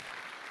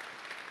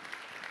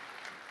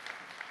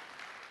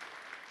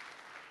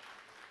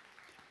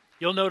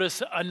You'll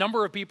notice a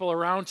number of people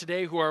around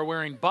today who are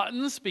wearing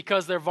buttons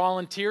because they're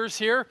volunteers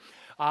here.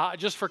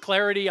 Just for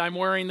clarity, I'm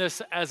wearing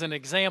this as an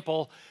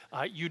example.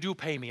 You do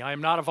pay me. I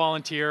am not a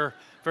volunteer.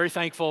 Very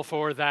thankful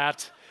for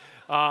that.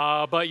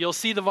 But you'll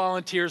see the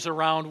volunteers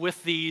around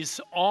with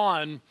these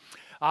on.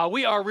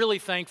 We are really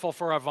thankful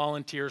for our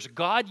volunteers.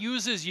 God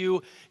uses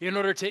you in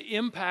order to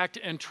impact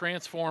and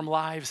transform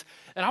lives.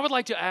 And I would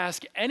like to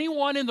ask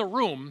anyone in the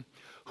room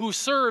who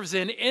serves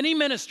in any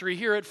ministry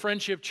here at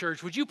Friendship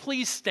Church, would you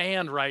please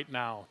stand right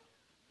now?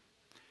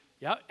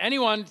 Yeah,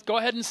 anyone, go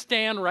ahead and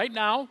stand right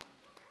now.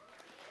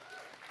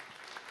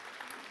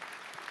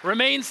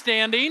 Remain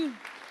standing.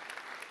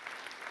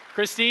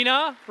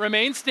 Christina,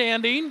 remain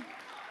standing.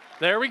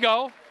 There we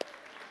go.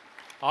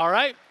 All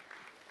right.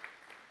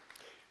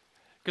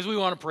 Because we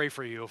want to pray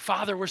for you.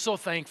 Father, we're so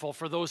thankful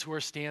for those who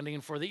are standing,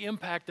 for the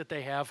impact that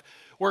they have.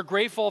 We're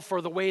grateful for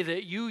the way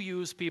that you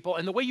use people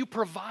and the way you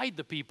provide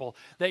the people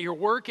that your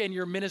work and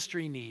your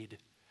ministry need.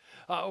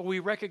 We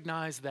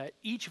recognize that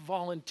each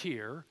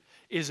volunteer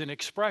is an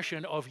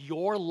expression of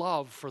your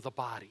love for the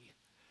body.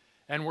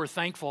 And we're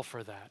thankful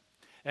for that.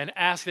 And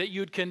ask that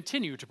you'd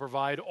continue to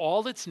provide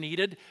all that's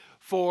needed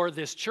for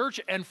this church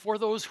and for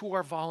those who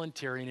are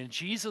volunteering. In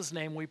Jesus'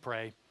 name we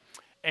pray.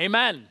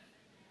 Amen.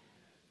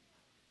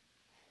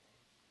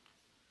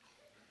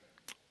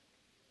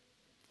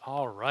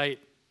 All right.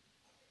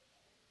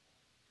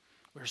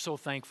 We're so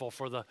thankful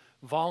for the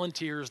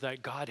volunteers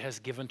that God has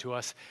given to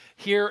us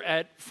here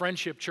at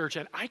Friendship Church.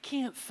 And I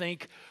can't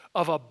think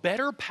of a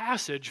better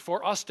passage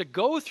for us to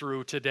go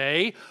through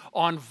today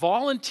on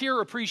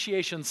Volunteer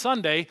Appreciation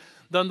Sunday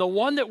than the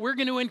one that we're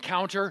going to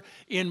encounter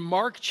in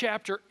Mark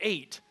chapter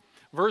 8,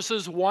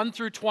 verses 1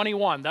 through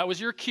 21. That was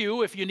your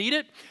cue. If you need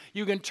it,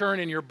 you can turn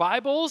in your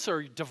Bibles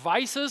or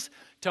devices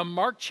to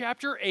Mark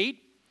chapter 8.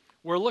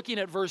 We're looking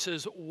at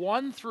verses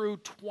 1 through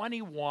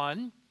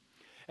 21.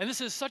 And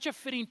this is such a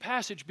fitting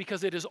passage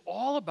because it is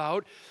all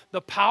about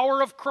the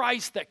power of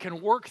Christ that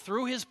can work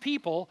through his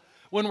people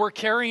when we're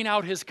carrying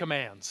out his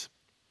commands,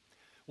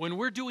 when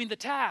we're doing the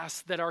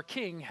tasks that our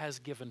King has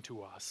given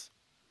to us.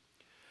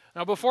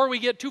 Now, before we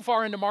get too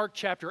far into Mark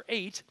chapter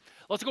 8,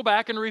 let's go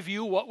back and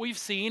review what we've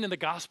seen in the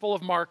Gospel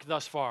of Mark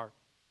thus far.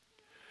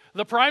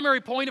 The primary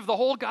point of the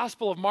whole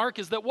Gospel of Mark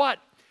is that what?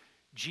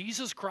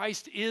 Jesus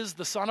Christ is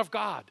the Son of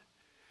God.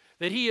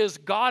 That he is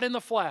God in the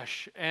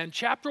flesh. And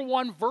chapter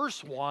 1,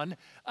 verse 1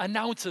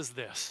 announces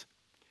this.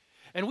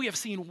 And we have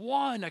seen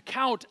one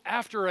account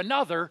after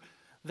another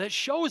that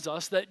shows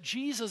us that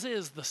Jesus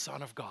is the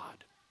Son of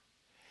God.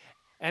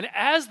 And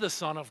as the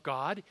Son of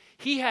God,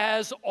 he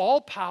has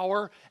all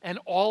power and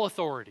all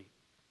authority.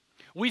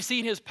 We've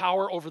seen his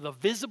power over the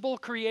visible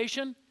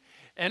creation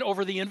and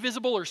over the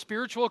invisible or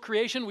spiritual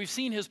creation. We've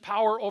seen his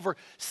power over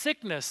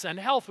sickness and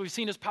health. We've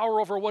seen his power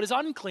over what is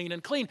unclean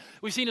and clean.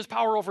 We've seen his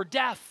power over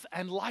death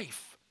and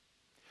life.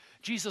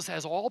 Jesus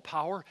has all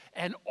power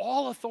and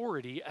all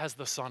authority as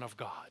the Son of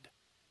God.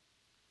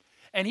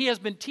 And he has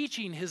been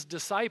teaching his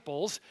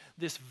disciples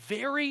this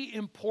very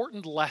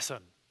important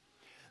lesson,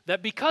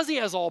 that because he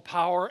has all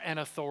power and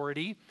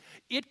authority,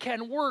 it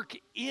can work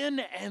in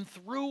and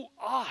through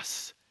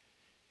us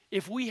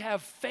if we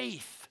have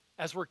faith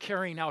as we're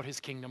carrying out his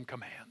kingdom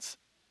commands.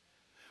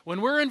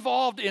 When we're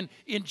involved in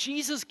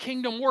Jesus'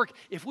 kingdom work,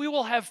 if we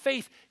will have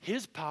faith,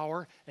 his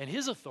power and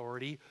his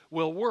authority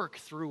will work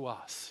through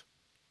us.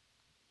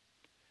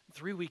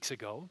 3 weeks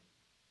ago,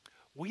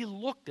 we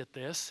looked at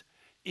this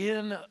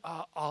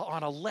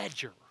on a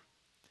ledger.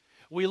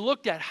 We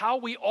looked at how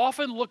we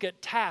often look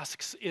at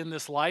tasks in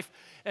this life,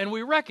 and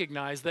we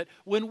recognize that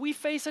when we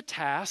face a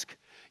task,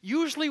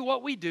 usually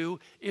what we do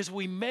is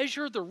we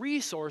measure the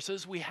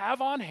resources we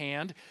have on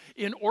hand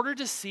in order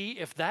to see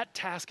if that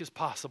task is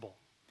possible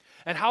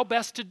and how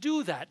best to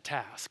do that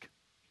task.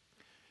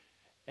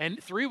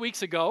 And 3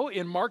 weeks ago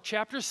in Mark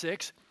chapter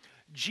 6,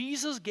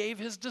 Jesus gave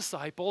his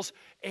disciples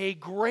a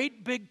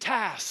great big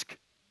task.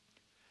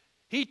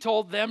 He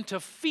told them to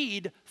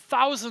feed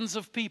thousands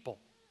of people.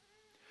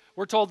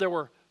 We're told there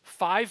were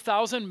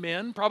 5,000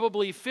 men,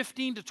 probably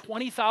 15 to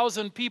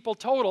 20,000 people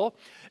total,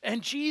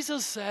 and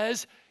Jesus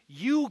says,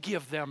 you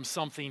give them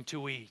something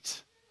to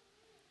eat.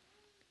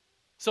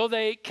 So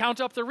they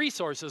count up the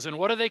resources, and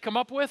what do they come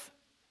up with?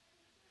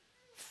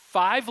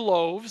 5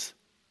 loaves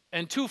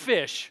and 2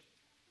 fish.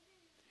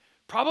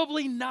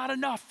 Probably not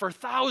enough for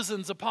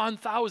thousands upon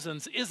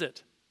thousands, is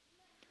it?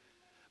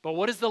 But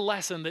what is the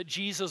lesson that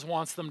Jesus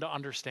wants them to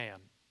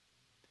understand?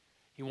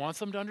 He wants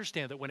them to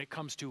understand that when it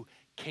comes to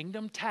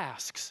kingdom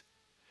tasks,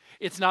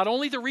 it's not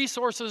only the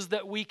resources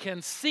that we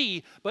can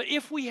see, but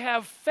if we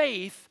have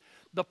faith,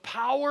 the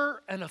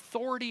power and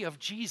authority of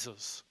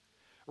Jesus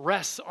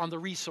rests on the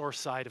resource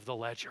side of the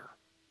ledger.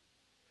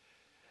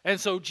 And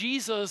so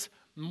Jesus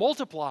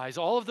multiplies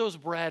all of those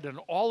bread and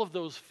all of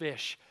those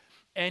fish,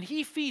 and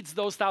he feeds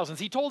those thousands.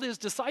 He told his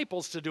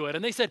disciples to do it,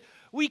 and they said,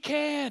 we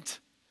can't.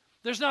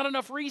 There's not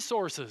enough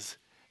resources.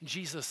 And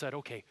Jesus said,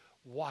 okay,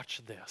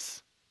 watch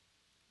this.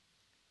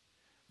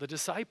 The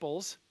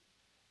disciples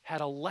had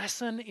a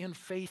lesson in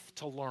faith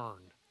to learn,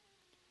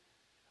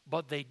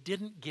 but they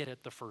didn't get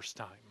it the first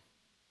time.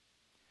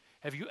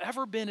 Have you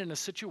ever been in a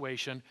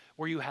situation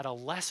where you had a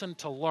lesson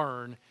to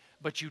learn,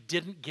 but you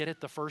didn't get it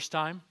the first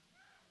time?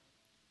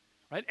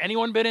 Right?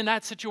 Anyone been in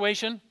that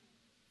situation?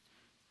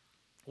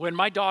 When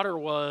my daughter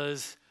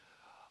was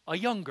a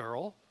young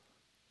girl,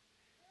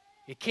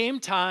 it came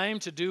time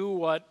to do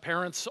what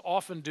parents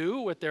often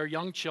do with their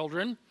young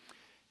children,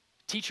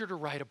 teach her to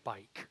ride a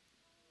bike.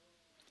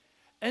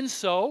 And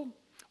so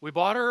we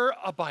bought her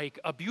a bike,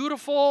 a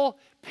beautiful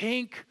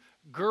pink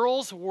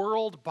Girls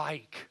World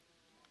bike.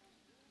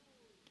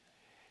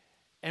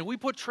 And we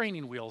put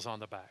training wheels on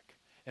the back.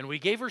 And we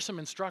gave her some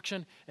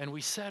instruction, and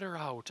we set her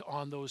out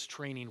on those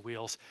training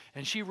wheels.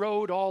 And she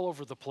rode all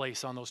over the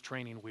place on those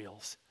training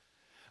wheels.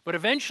 But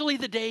eventually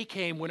the day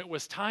came when it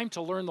was time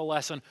to learn the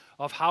lesson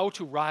of how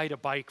to ride a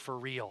bike for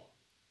real.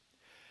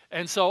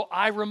 And so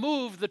I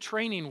removed the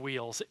training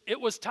wheels.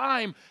 It was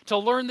time to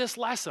learn this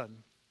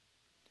lesson.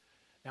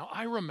 Now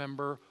I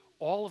remember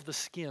all of the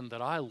skin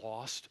that I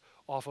lost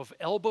off of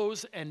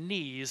elbows and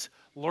knees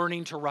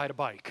learning to ride a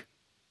bike.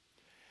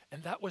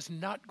 And that was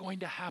not going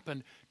to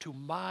happen to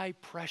my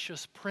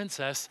precious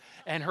princess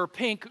and her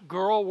pink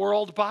Girl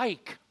World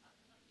bike.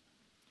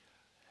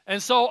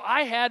 And so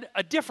I had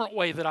a different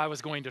way that I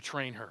was going to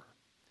train her.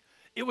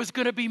 It was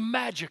going to be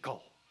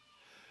magical.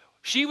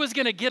 She was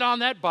going to get on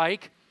that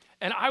bike,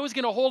 and I was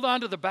going to hold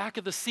on to the back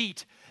of the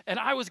seat, and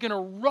I was going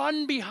to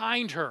run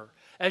behind her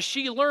as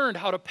she learned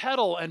how to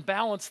pedal and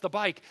balance the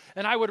bike.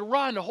 And I would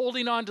run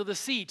holding onto the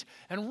seat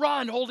and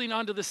run holding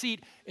onto the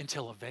seat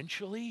until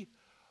eventually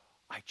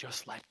I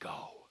just let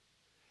go.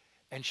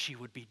 And she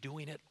would be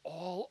doing it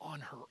all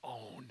on her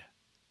own.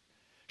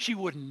 She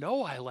wouldn't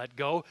know I let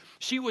go.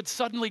 She would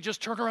suddenly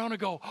just turn around and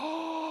go,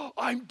 "Oh,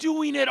 I'm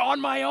doing it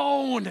on my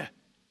own."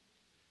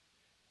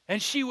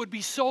 And she would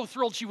be so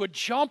thrilled. She would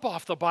jump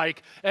off the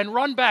bike and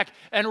run back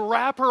and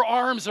wrap her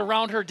arms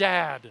around her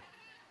dad.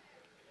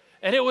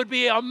 And it would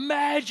be a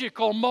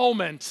magical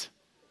moment.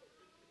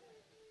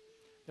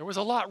 There was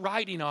a lot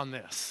riding on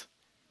this.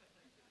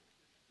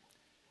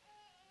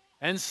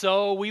 And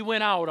so we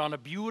went out on a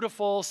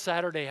beautiful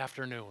Saturday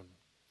afternoon.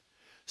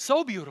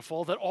 So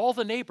beautiful that all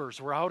the neighbors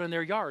were out in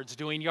their yards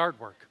doing yard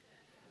work.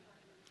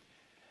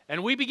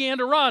 And we began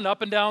to run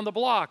up and down the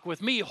block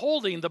with me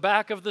holding the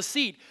back of the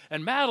seat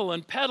and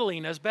Madeline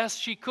pedaling as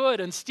best she could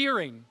and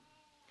steering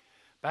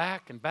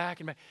back and back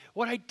and back.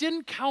 What I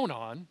didn't count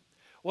on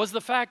was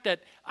the fact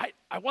that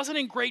I wasn't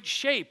in great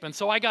shape, and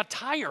so I got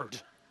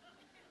tired.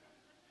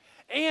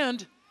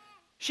 And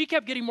she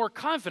kept getting more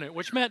confident,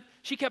 which meant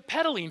she kept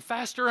pedaling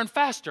faster and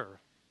faster.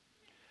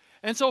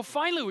 And so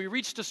finally we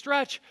reached a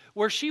stretch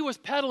where she was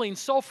pedaling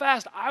so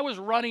fast, I was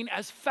running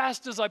as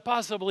fast as I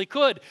possibly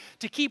could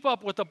to keep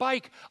up with the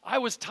bike. I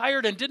was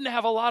tired and didn't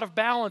have a lot of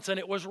balance, and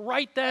it was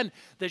right then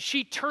that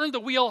she turned the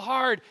wheel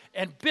hard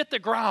and bit the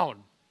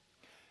ground.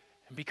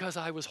 And because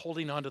I was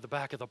holding onto the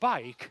back of the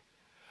bike,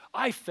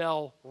 I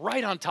fell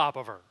right on top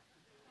of her.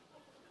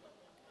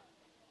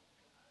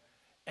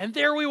 And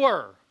there we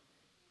were,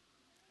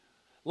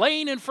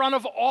 laying in front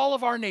of all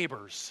of our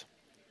neighbors.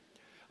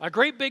 A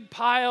great big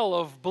pile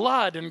of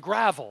blood and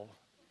gravel.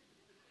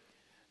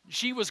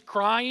 She was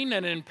crying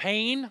and in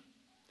pain,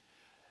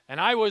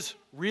 and I was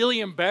really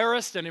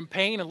embarrassed and in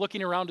pain and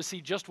looking around to see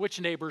just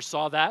which neighbors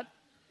saw that.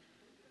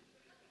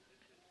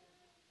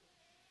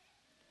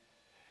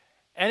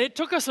 And it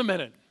took us a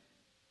minute.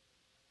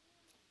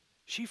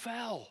 She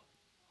fell.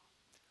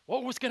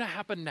 What was going to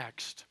happen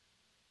next?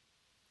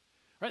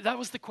 Right, that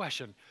was the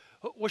question.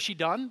 Was she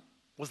done?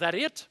 Was that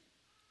it?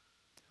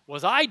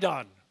 Was I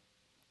done?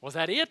 Was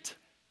that it?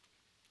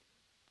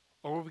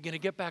 Or were we going to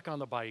get back on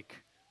the bike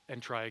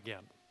and try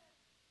again?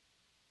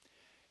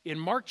 In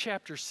Mark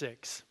chapter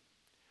 6,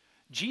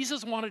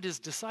 Jesus wanted his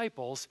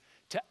disciples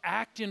to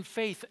act in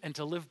faith and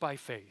to live by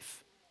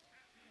faith.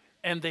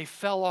 And they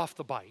fell off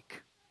the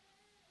bike.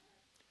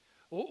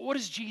 What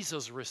is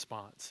Jesus'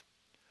 response?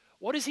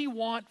 What does he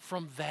want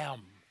from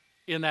them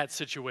in that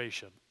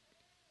situation?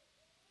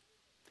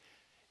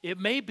 It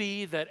may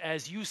be that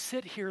as you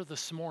sit here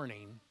this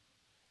morning,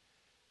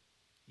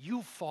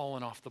 you've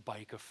fallen off the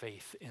bike of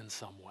faith in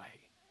some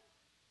way.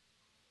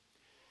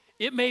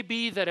 It may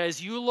be that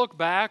as you look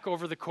back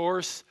over the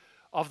course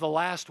of the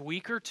last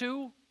week or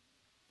two,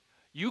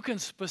 you can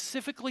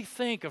specifically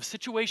think of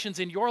situations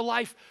in your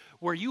life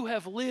where you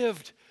have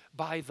lived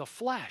by the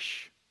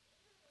flesh,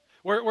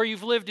 where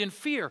you've lived in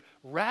fear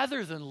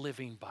rather than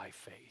living by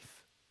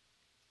faith.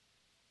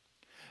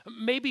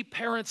 Maybe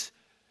parents,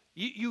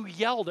 you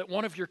yelled at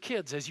one of your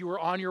kids as you were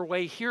on your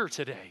way here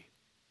today.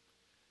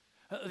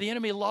 The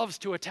enemy loves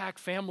to attack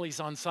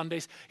families on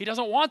Sundays. He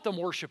doesn't want them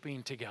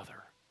worshiping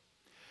together.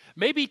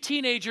 Maybe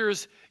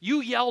teenagers, you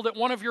yelled at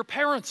one of your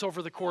parents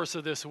over the course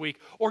of this week,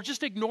 or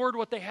just ignored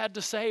what they had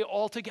to say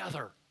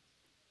altogether.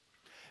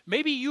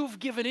 Maybe you've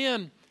given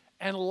in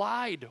and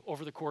lied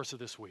over the course of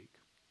this week.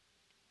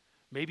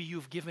 Maybe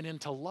you've given in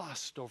to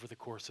lust over the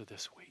course of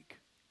this week.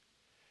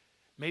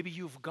 Maybe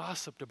you've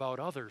gossiped about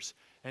others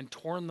and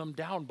torn them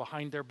down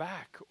behind their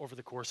back over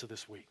the course of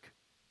this week.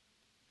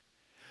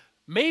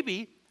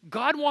 Maybe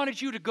God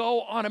wanted you to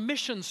go on a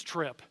missions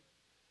trip,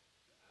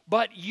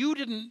 but you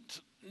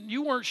didn't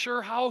you weren't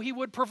sure how he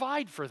would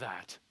provide for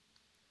that.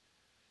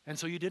 And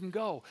so you didn't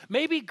go.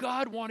 Maybe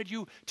God wanted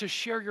you to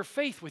share your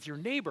faith with your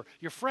neighbor,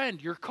 your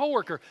friend, your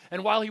coworker.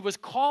 And while he was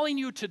calling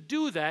you to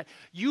do that,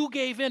 you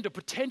gave in to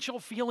potential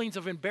feelings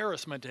of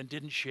embarrassment and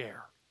didn't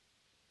share.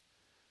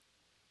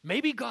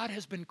 Maybe God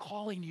has been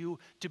calling you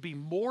to be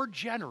more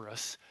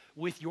generous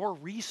with your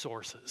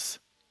resources.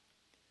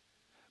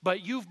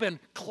 But you've been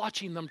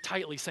clutching them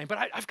tightly, saying, but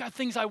I've got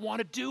things I want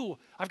to do.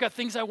 I've got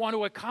things I want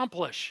to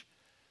accomplish.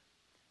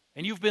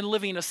 And you've been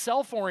living a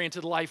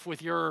self-oriented life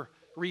with your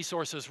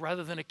resources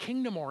rather than a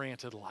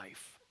kingdom-oriented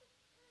life.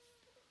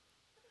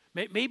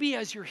 Maybe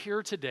as you're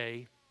here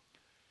today,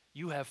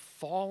 you have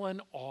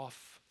fallen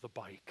off the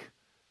bike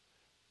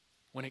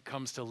when it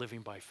comes to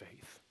living by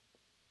faith.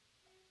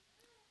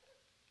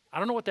 I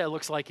don't know what that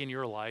looks like in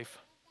your life,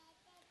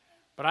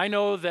 but I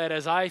know that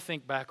as I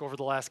think back over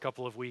the last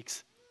couple of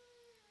weeks,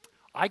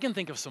 I can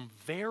think of some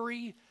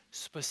very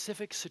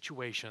specific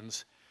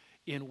situations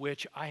in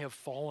which I have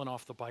fallen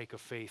off the bike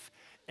of faith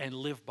and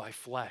lived by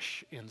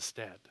flesh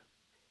instead.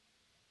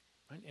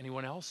 Right?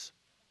 Anyone else?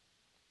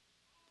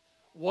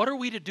 What are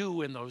we to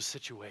do in those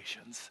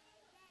situations?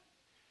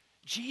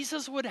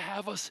 Jesus would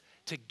have us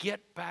to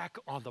get back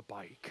on the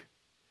bike.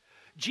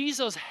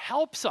 Jesus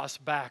helps us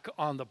back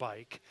on the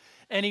bike,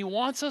 and he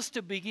wants us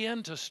to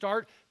begin to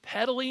start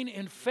pedaling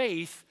in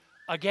faith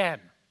again.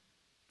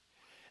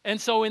 And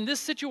so in this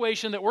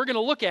situation that we're going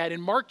to look at in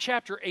Mark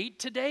chapter 8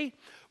 today,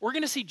 we're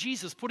going to see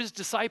Jesus put his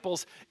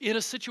disciples in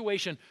a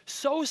situation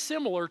so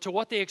similar to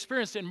what they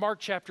experienced in Mark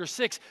chapter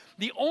 6.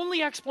 The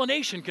only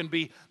explanation can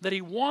be that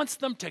he wants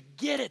them to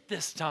get it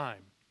this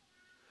time.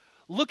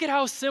 Look at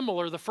how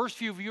similar the first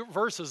few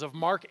verses of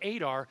Mark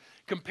 8 are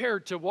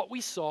compared to what we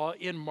saw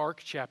in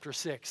Mark chapter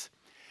 6.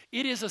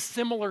 It is a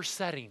similar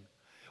setting.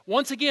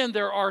 Once again,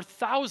 there are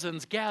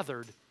thousands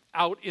gathered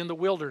out in the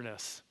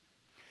wilderness.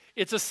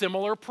 It's a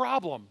similar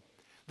problem.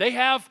 They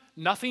have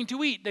nothing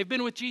to eat. They've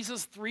been with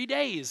Jesus 3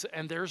 days,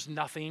 and there's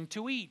nothing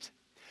to eat.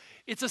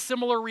 It's a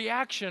similar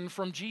reaction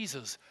from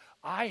Jesus.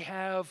 I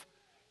have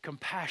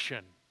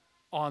compassion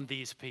on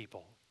these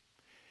people.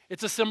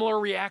 It's a similar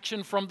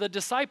reaction from the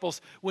disciples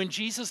when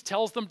Jesus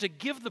tells them to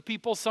give the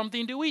people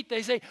something to eat.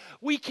 They say,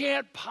 we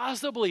can't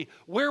possibly.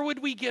 Where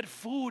would we get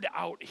food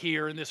out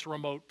here in this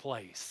remote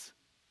place?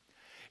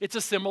 It's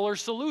a similar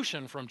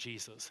solution from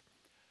Jesus.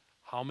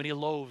 How many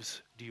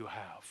loaves do you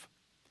have?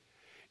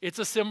 It's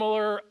a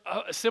similar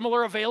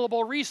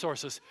available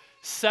resources.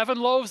 7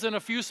 loaves and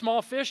a few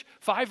small fish,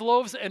 5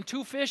 loaves and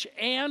 2 fish,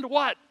 and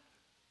what?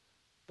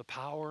 The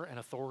power and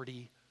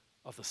authority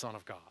of the Son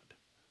of God.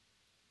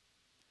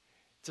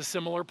 It's a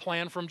similar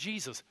plan from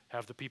Jesus.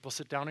 Have the people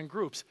sit down in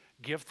groups,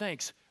 give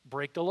thanks,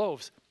 break the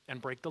loaves,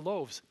 and break the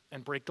loaves,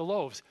 and break the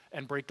loaves,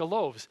 and break the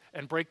loaves,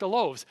 and break the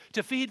loaves,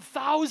 to feed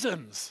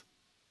thousands.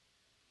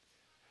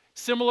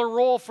 Similar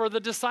role for the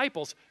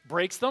disciples.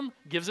 Breaks them,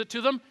 gives it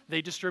to them,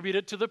 they distribute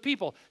it to the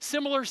people.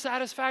 Similar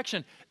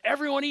satisfaction.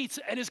 Everyone eats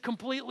and is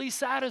completely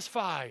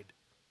satisfied.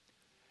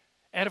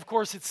 And of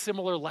course, it's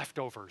similar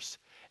leftovers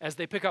as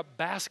they pick up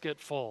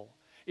basketful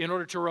in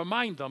order to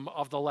remind them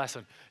of the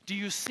lesson. Do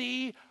you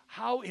see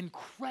how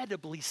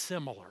incredibly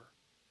similar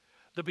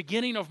the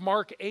beginning of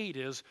Mark 8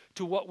 is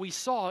to what we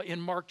saw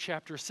in Mark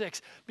chapter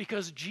 6?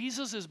 Because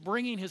Jesus is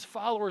bringing his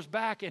followers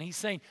back and he's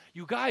saying,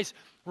 you guys,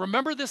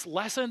 remember this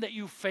lesson that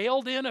you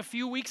failed in a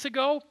few weeks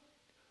ago?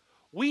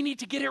 We need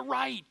to get it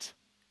right.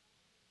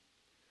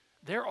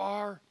 There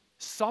are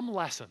some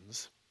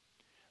lessons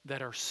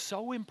that are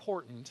so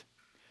important,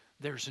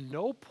 there's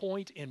no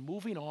point in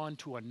moving on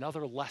to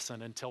another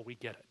lesson until we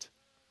get it.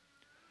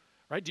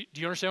 Right? Do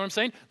you understand what I'm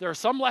saying? There are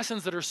some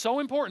lessons that are so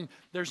important,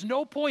 there's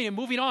no point in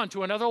moving on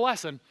to another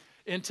lesson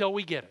until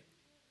we get it.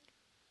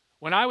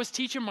 When I was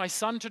teaching my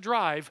son to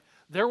drive,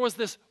 there was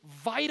this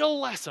vital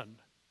lesson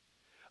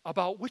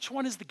about which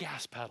one is the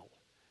gas pedal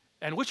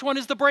and which one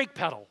is the brake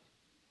pedal.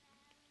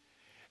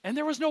 And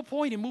there was no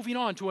point in moving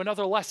on to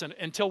another lesson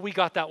until we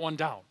got that one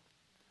down.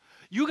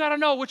 You got to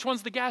know which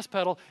one's the gas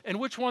pedal and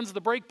which one's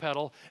the brake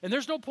pedal. And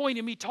there's no point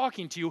in me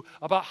talking to you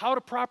about how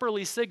to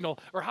properly signal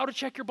or how to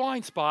check your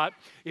blind spot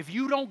if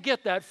you don't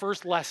get that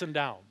first lesson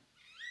down.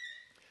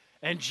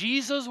 And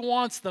Jesus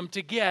wants them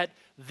to get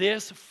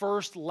this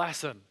first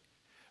lesson.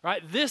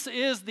 Right? This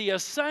is the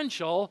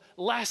essential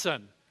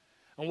lesson.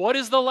 And what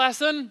is the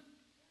lesson?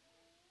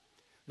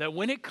 That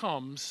when it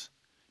comes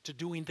to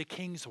doing the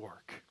king's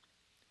work,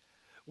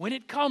 when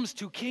it comes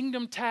to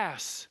kingdom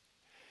tasks,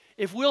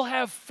 if we'll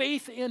have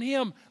faith in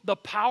him, the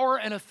power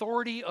and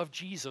authority of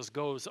Jesus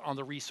goes on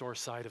the resource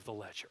side of the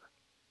ledger.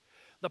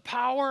 The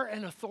power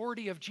and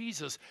authority of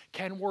Jesus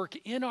can work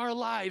in our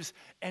lives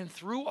and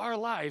through our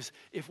lives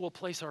if we'll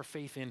place our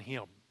faith in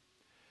him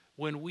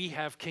when we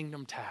have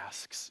kingdom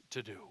tasks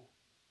to do.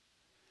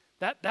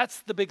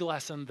 That's the big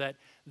lesson that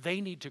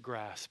they need to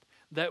grasp,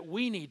 that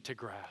we need to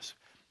grasp.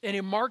 And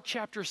in Mark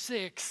chapter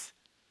 6,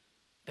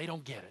 they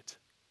don't get it.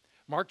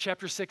 Mark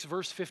chapter 6,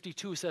 verse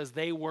 52 says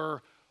they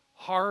were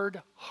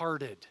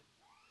hard-hearted,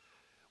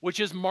 which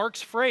is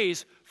Mark's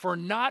phrase for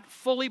not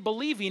fully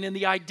believing in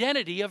the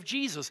identity of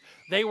Jesus.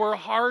 They were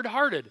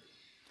hard-hearted.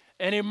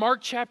 And in Mark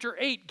chapter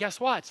 8, guess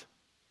what?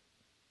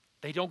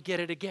 They don't get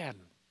it again.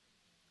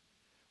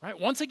 Right?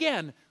 Once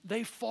again,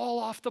 they fall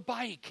off the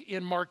bike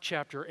in Mark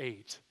chapter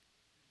 8.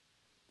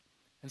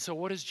 And so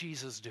what does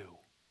Jesus do?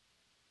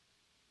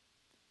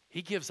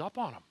 He gives up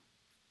on them.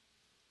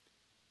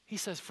 He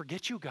says,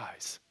 forget you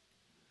guys.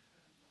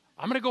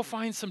 I'm going to go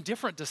find some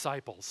different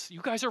disciples.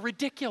 You guys are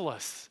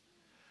ridiculous.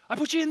 I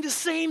put you in the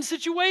same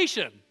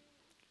situation.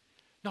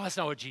 No, that's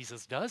not what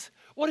Jesus does.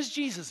 What does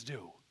Jesus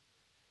do?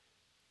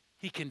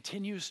 He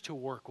continues to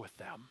work with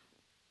them.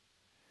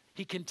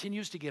 He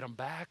continues to get them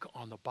back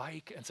on the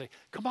bike and say,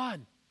 come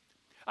on.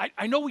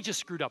 I know we just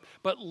screwed up,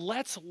 but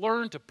let's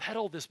learn to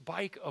pedal this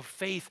bike of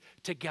faith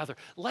together.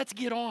 Let's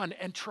get on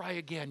and try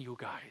again, you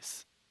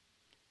guys.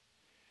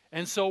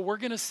 And so we're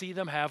going to see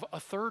them have a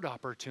third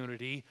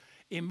opportunity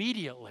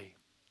immediately.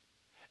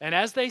 And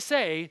as they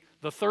say,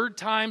 the third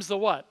time's the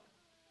what?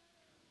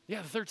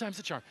 Yeah, the third time's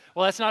the charm.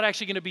 Well, that's not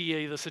actually going to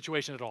be the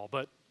situation at all,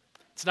 but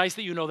it's nice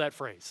that you know that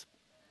phrase.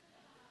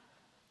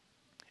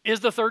 Is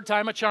the third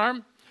time a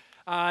charm?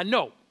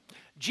 No.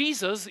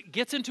 Jesus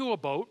gets into a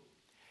boat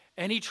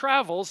and he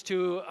travels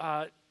to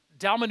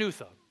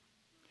Dalmanutha.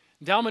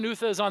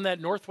 Dalmanutha is on that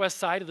northwest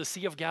side of the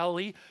Sea of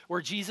Galilee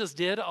where Jesus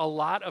did a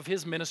lot of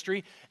his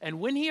ministry. And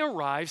when he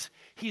arrives,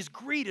 he's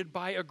greeted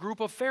by a group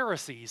of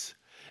Pharisees.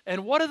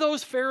 And what do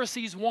those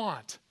Pharisees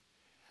want?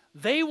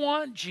 They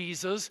want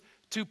Jesus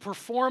to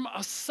perform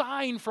a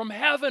sign from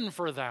heaven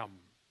for them.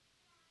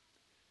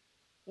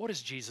 What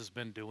has Jesus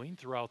been doing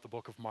throughout the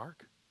book of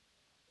Mark?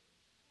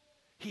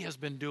 He has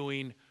been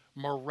doing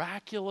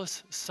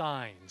miraculous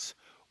signs,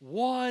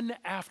 one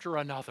after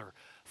another.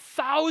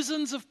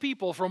 Thousands of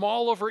people from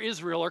all over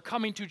Israel are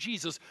coming to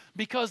Jesus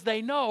because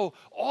they know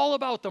all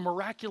about the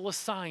miraculous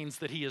signs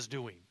that he is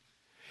doing.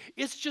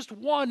 It's just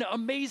one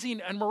amazing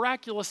and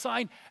miraculous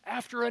sign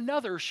after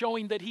another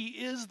showing that he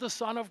is the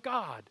Son of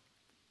God.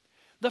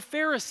 The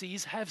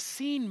Pharisees have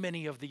seen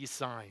many of these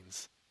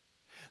signs.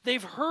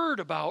 They've heard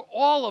about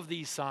all of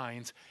these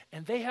signs,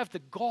 and they have the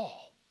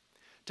gall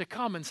to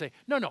come and say,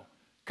 no,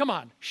 come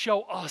on,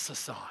 show us a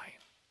sign.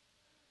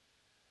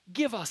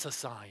 Give us a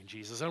sign,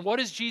 Jesus. And what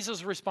is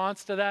Jesus'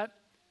 response to that?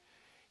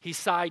 He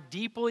sighed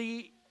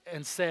deeply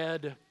and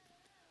said,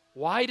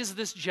 why does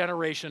this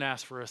generation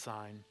ask for a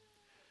sign?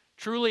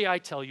 Truly, I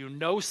tell you,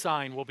 no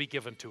sign will be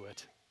given to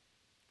it.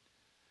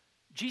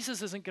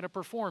 Jesus isn't going to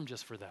perform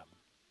just for them.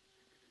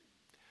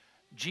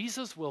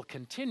 Jesus will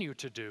continue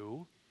to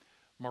do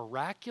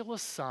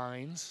miraculous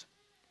signs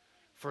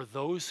for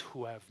those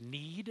who have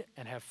need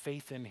and have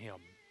faith in him.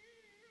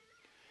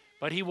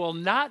 But he will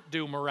not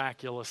do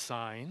miraculous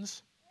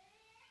signs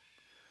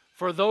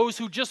for those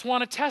who just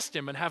want to test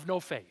him and have no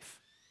faith.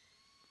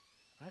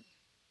 Right?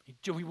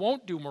 He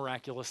won't do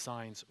miraculous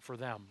signs for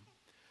them.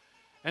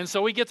 And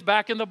so he gets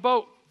back in the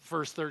boat,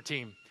 verse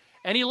 13.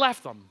 And he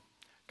left them,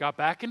 got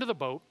back into the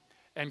boat,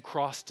 and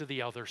crossed to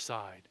the other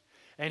side.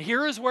 And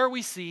here is where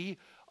we see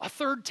a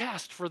third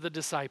test for the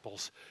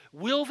disciples.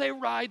 Will they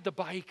ride the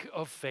bike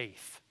of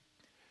faith?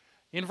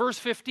 In verse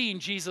 15,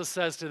 Jesus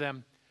says to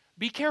them,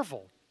 be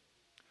careful.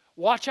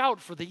 Watch out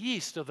for the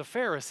yeast of the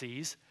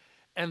Pharisees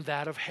and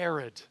that of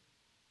Herod.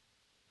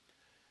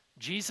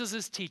 Jesus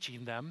is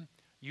teaching them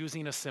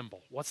using a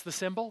symbol. What's the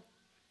symbol?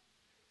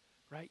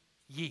 Right?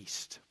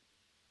 Yeast.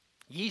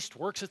 Yeast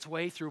works its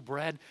way through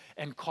bread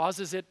and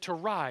causes it to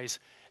rise.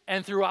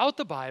 And throughout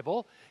the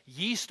Bible,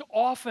 yeast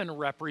often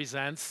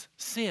represents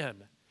sin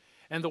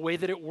and the way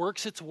that it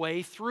works its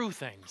way through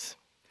things.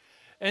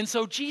 And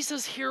so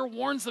Jesus here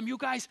warns them, you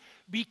guys,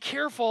 be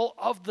careful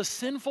of the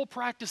sinful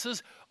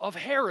practices of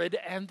Herod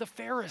and the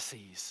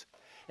Pharisees.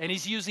 And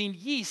he's using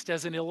yeast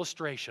as an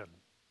illustration.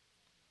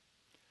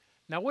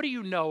 Now, what do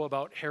you know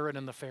about Herod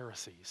and the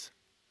Pharisees?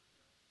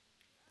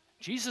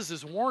 Jesus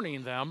is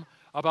warning them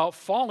about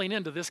falling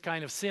into this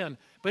kind of sin,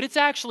 but it's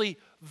actually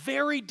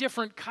very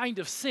different kind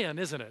of sin,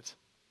 isn't it?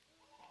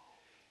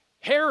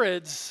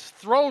 Herod's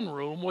throne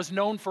room was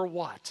known for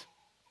what?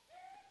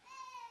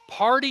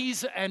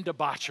 Parties and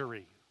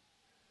debauchery.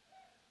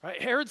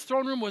 Right? Herod's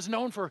throne room was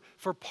known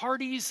for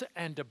parties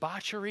and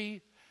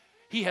debauchery.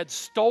 He had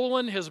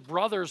stolen his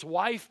brother's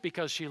wife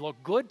because she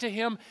looked good to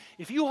him.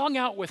 If you hung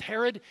out with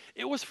Herod,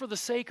 it was for the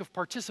sake of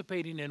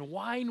participating in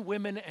wine,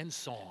 women, and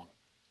song.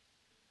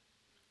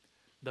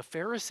 The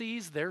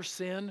Pharisees, their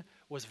sin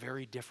was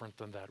very different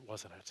than that,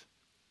 wasn't it?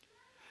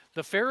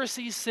 The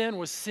Pharisees' sin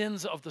was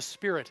sins of the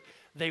spirit.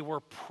 They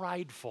were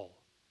prideful.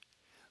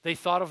 They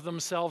thought of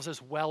themselves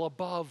as well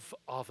above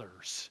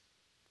others.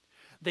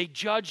 They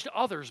judged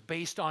others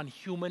based on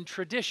human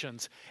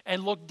traditions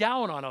and looked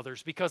down on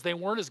others because they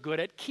weren't as good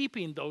at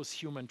keeping those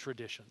human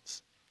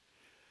traditions.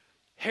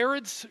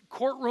 Herod's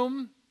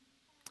courtroom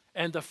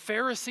and the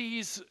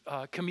Pharisees'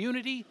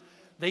 community,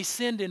 they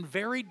sinned in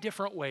very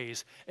different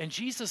ways. And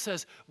Jesus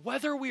says,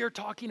 whether we are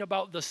talking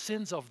about the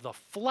sins of the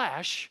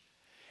flesh,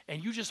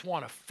 and you just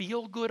want to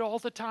feel good all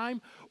the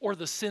time, or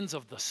the sins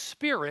of the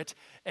spirit,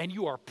 and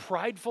you are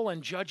prideful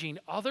and judging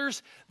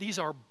others, these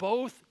are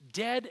both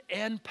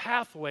dead-end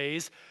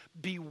pathways.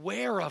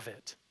 Beware of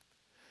it.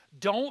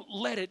 Don't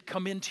let it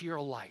come into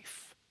your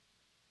life.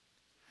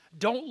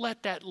 Don't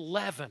let that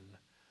leaven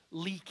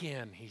leak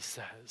in, he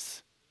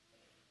says.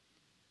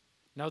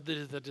 Now,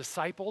 the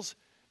disciples,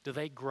 do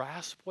they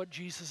grasp what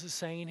Jesus is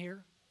saying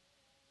here?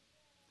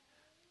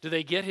 Do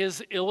they get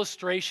his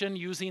illustration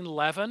using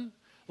leaven?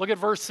 Look at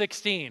verse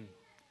 16.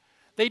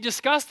 They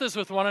discussed this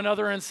with one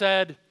another and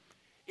said,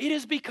 "It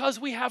is because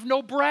we have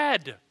no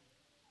bread."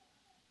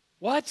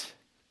 What?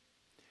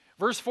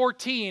 Verse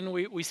 14,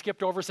 we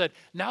skipped over, said,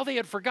 "Now they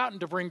had forgotten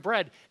to bring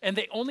bread, and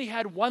they only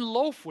had one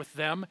loaf with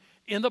them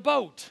in the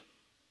boat."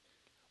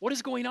 What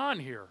is going on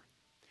here?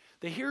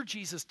 They hear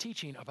Jesus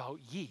teaching about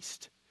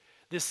yeast,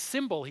 this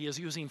symbol he is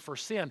using for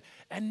sin.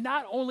 And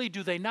not only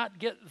do they not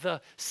get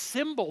the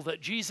symbol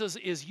that Jesus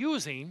is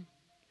using,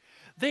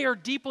 they are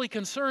deeply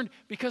concerned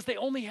because they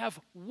only have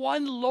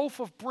one loaf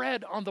of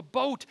bread on the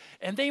boat,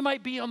 and they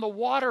might be on the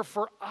water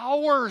for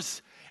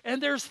hours,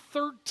 and there's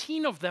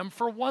 13 of them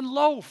for one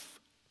loaf.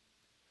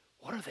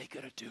 What are they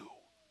going to do?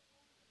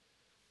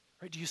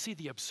 Right? Do you see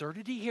the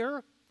absurdity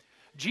here?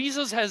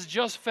 Jesus has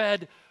just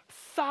fed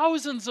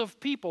thousands of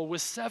people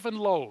with 7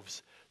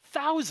 loaves.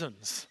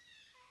 Thousands.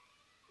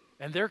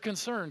 And they're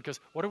concerned because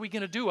what are we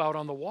going to do out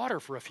on the water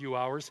for a few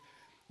hours?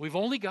 We've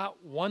only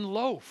got one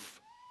loaf.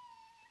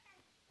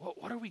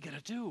 What are we going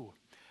to do?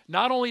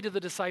 Not only do the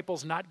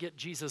disciples not get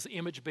Jesus'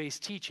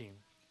 image-based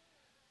teaching,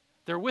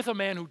 they're with a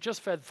man who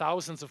just fed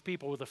thousands of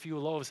people with a few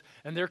loaves,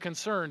 and they're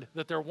concerned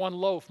that their one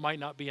loaf might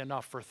not be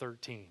enough for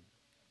 13.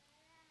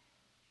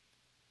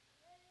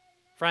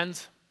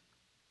 Friends,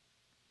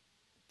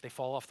 they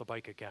fall off the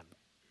bike again.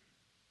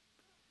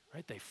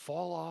 Right? They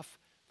fall off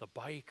the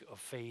bike of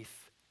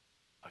faith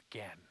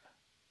again.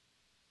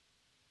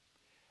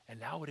 And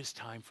now it is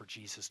time for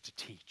Jesus to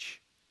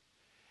teach.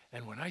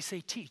 And when I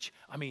say teach,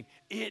 I mean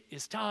it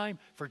is time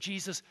for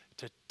Jesus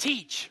to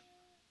teach.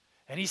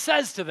 And he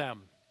says to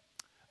them,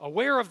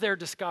 aware of their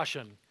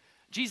discussion,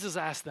 Jesus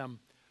asked them,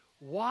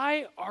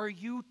 "Why are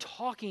you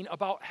talking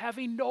about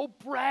having no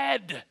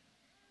bread?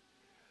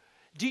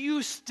 Do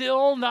you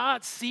still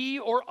not see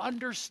or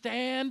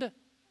understand?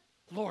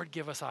 Lord,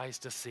 give us eyes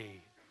to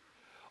see.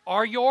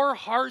 Are your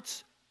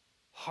hearts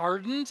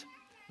hardened?"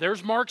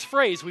 There's Mark's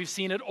phrase. We've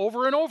seen it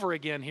over and over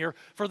again here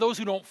for those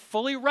who don't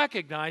fully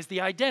recognize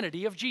the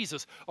identity of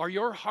Jesus. Are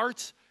your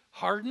hearts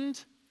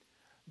hardened?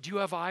 Do you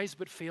have eyes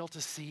but fail to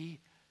see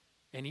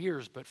and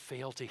ears but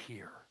fail to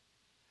hear?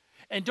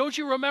 And don't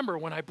you remember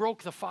when I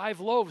broke the 5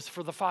 loaves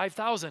for the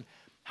 5,000?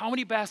 How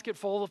many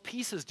basketful of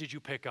pieces did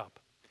you pick up?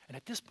 And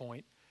at this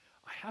point,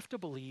 I have to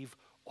believe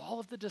all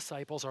of the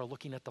disciples are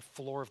looking at the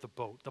floor of the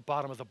boat, the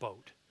bottom of the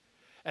boat,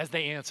 as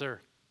they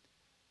answer,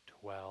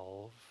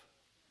 12.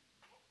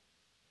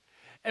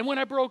 And when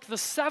I broke the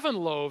 7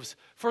 loaves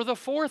for the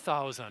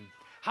 4,000,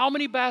 how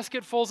many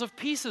basketfuls of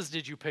pieces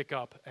did you pick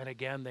up? And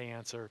again they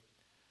answer,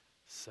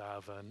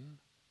 7.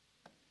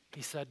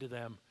 He said to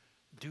them,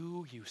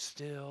 do you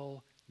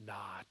still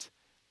not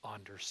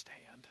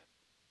understand?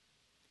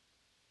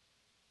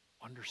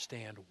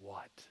 Understand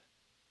what?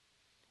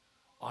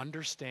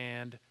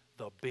 Understand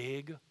the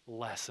big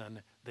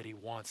lesson that he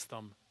wants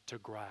them to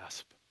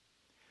grasp.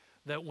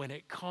 That when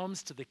it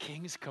comes to the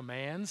king's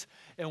commands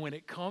and when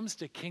it comes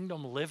to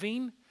kingdom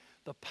living,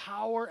 the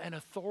power and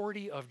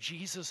authority of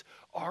Jesus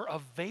are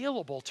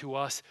available to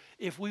us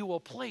if we will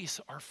place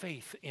our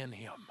faith in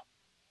him.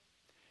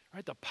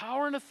 Right? The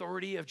power and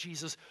authority of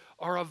Jesus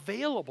are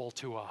available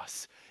to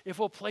us if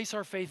we'll place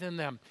our faith in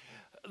them.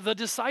 The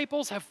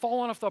disciples have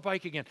fallen off the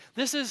bike again.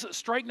 This is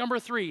strike number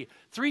 3.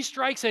 3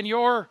 strikes and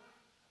you're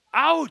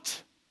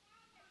out.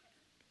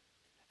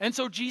 And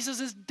so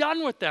Jesus is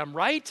done with them,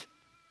 right?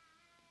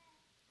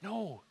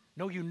 No,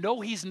 you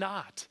know he's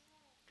not.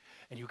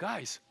 And you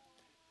guys,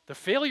 the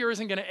failure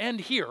isn't going to end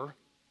here.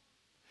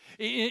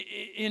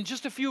 In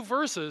just a few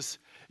verses,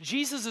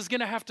 Jesus is going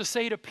to have to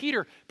say to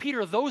Peter,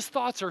 Peter, those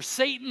thoughts are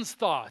Satan's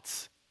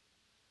thoughts.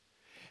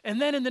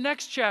 And then in the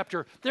next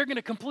chapter, they're going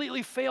to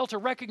completely fail to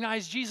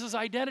recognize Jesus'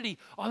 identity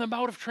on the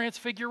Mount of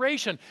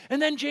Transfiguration.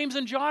 And then James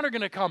and John are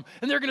going to come,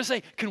 and they're going to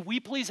say, can we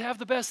please have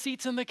the best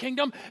seats in the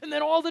kingdom? And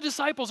then all the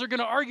disciples are going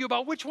to argue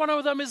about which one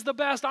of them is the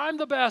best. I'm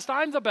the best.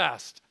 I'm the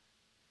best.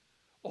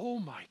 Oh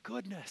my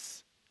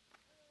goodness.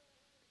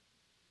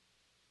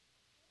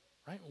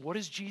 Right? What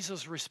is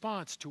Jesus'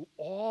 response to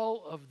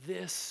all of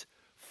this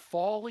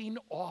falling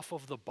off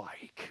of the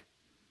bike?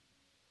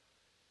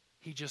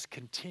 He just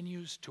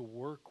continues to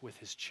work with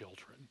his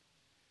children.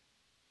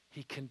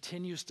 He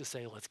continues to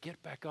say, let's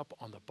get back up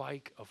on the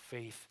bike of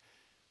faith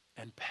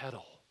and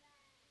pedal.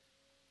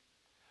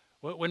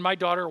 When my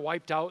daughter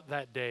wiped out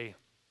that day,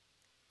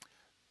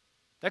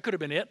 that could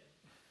have been it.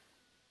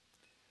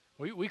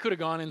 We could have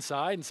gone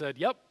inside and said,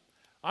 yep,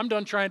 I'm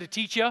done trying to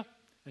teach you.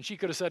 And she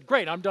could have said,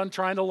 great, I'm done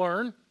trying to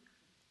learn.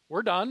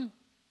 We're done.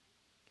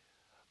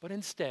 But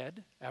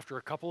instead, after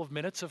a couple of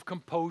minutes of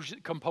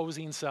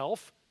composing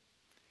self,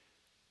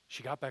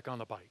 she got back on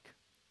the bike.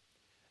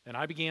 And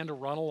I began to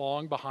run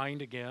along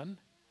behind again.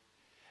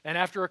 And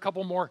after a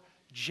couple more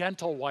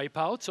gentle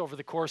wipeouts over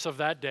the course of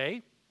that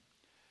day,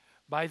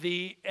 by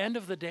the end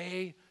of the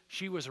day,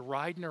 she was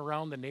riding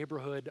around the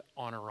neighborhood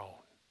on her own.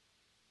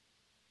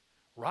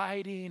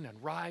 riding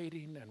and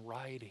riding and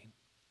riding.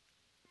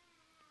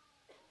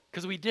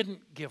 Because we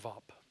didn't give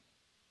up.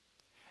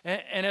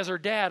 And as her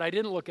dad, I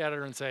didn't look at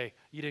her and say,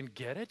 you didn't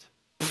get it?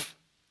 Pfft.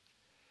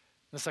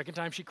 The second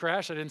time she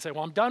crashed, I didn't say,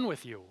 well, I'm done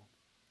with you.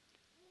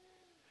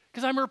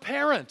 Because I'm her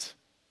parent.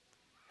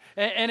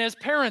 And as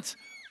parents,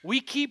 we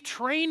keep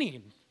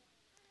training.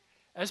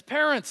 As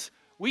parents,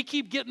 we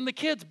keep getting the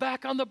kids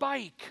back on the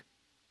bike.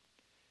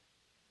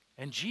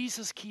 And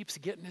Jesus keeps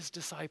getting his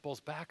disciples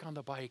back on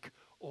the bike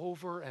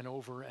over and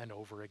over and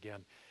over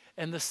again.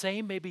 And the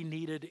same may be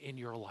needed in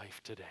your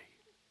life today.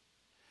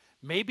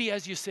 Maybe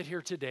as you sit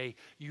here today,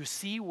 you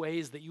see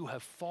ways that you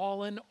have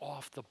fallen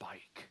off the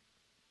bike.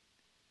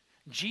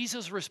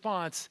 Jesus'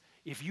 response,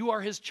 if you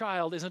are his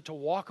child, isn't to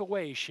walk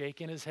away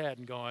shaking his head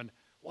and going,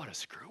 what a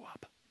screw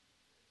up.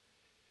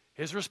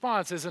 His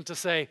response isn't to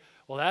say,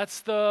 well,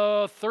 that's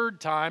the third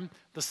time,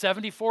 the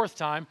 74th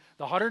time,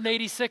 the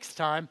 186th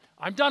time,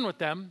 I'm done with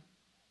them.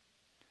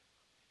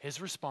 His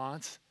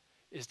response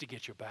is to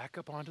get you back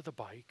up onto the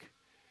bike,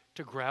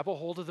 to grab a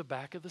hold of the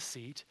back of the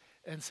seat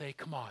and say,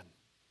 come on,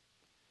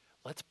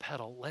 let's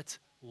pedal, let's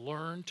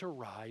learn to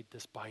ride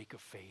this bike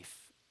of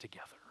faith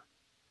together.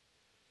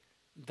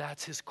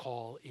 That's his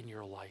call in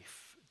your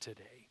life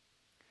today.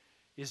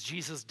 Is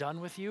Jesus done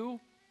with you?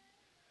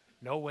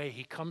 No way.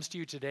 He comes to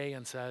you today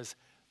and says,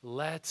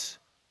 let's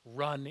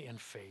run in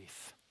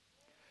faith.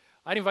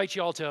 I'd invite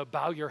you all to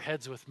bow your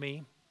heads with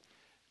me.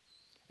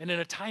 And in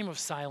a time of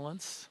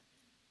silence,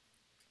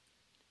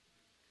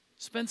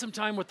 spend some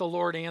time with the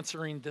Lord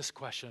answering this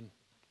question.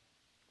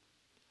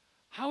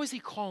 How is he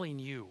calling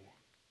you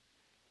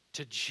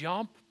to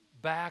jump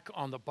back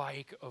on the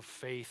bike of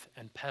faith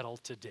and pedal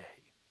today?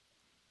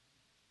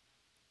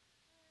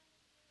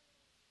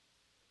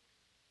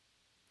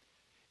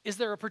 Is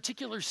there a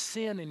particular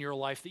sin in your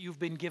life that you've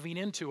been giving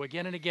into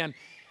again and again,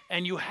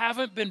 and you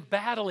haven't been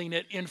battling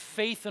it in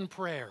faith and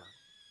prayer?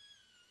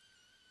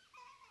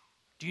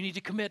 Do you need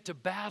to commit to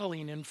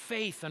battling in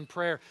faith and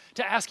prayer,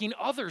 to asking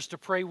others to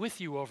pray with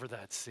you over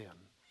that sin?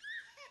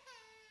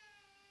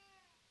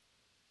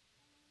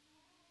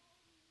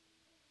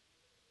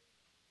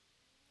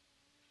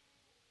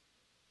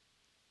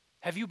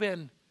 Have you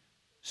been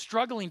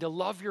struggling to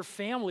love your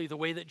family the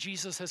way that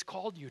Jesus has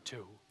called you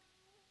to?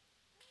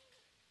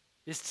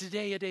 Is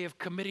today a day of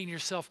committing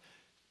yourself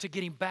to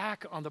getting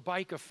back on the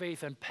bike of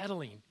faith and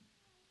pedaling,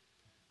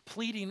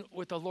 pleading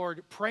with the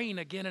Lord, praying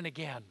again and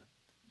again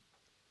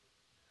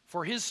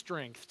for his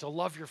strength to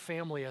love your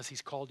family as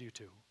he's called you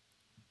to?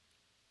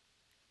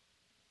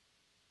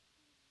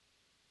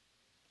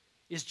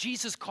 Is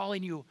Jesus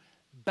calling you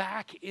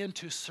back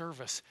into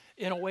service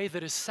in a way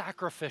that is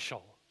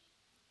sacrificial?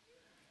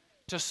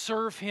 To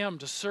serve him,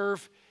 to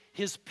serve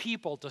his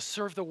people, to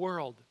serve the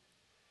world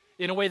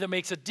in a way that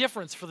makes a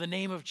difference for the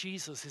name of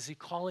Jesus? Is he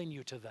calling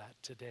you to that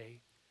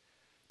today,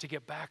 to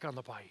get back on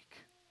the bike?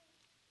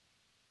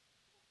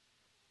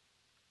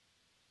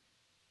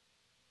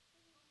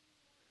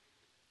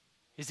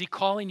 Is he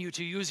calling you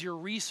to use your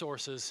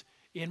resources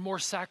in more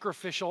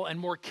sacrificial and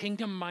more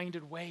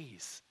kingdom-minded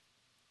ways?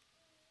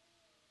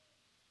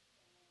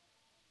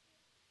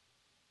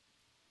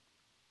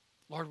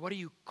 Lord, what are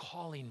you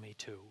calling me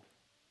to?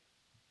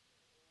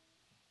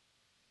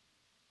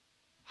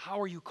 How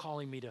are you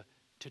calling me to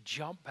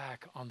jump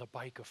back on the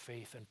bike of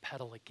faith and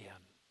pedal again?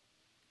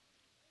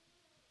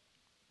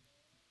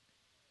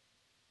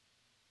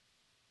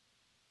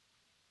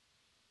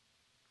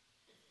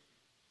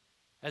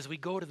 As we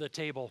go to the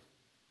table,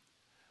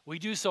 we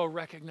do so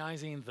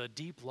recognizing the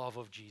deep love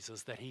of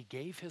Jesus, that he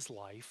gave his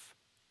life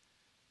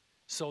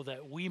so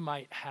that we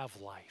might have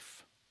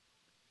life.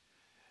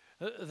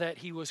 That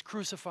he was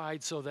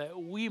crucified so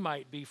that we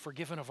might be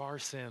forgiven of our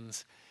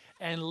sins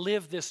and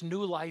live this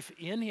new life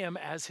in him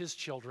as his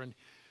children,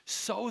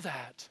 so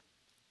that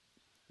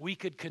we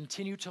could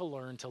continue to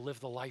learn to live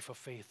the life of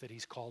faith that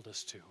he's called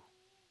us to. I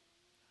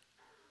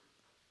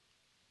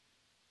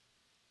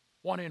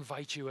want to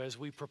invite you, as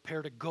we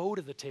prepare to go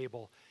to the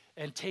table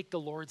and take the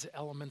Lord's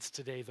elements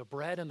today, the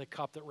bread and the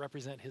cup that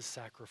represent his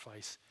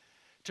sacrifice,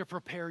 to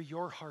prepare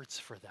your hearts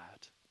for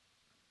that.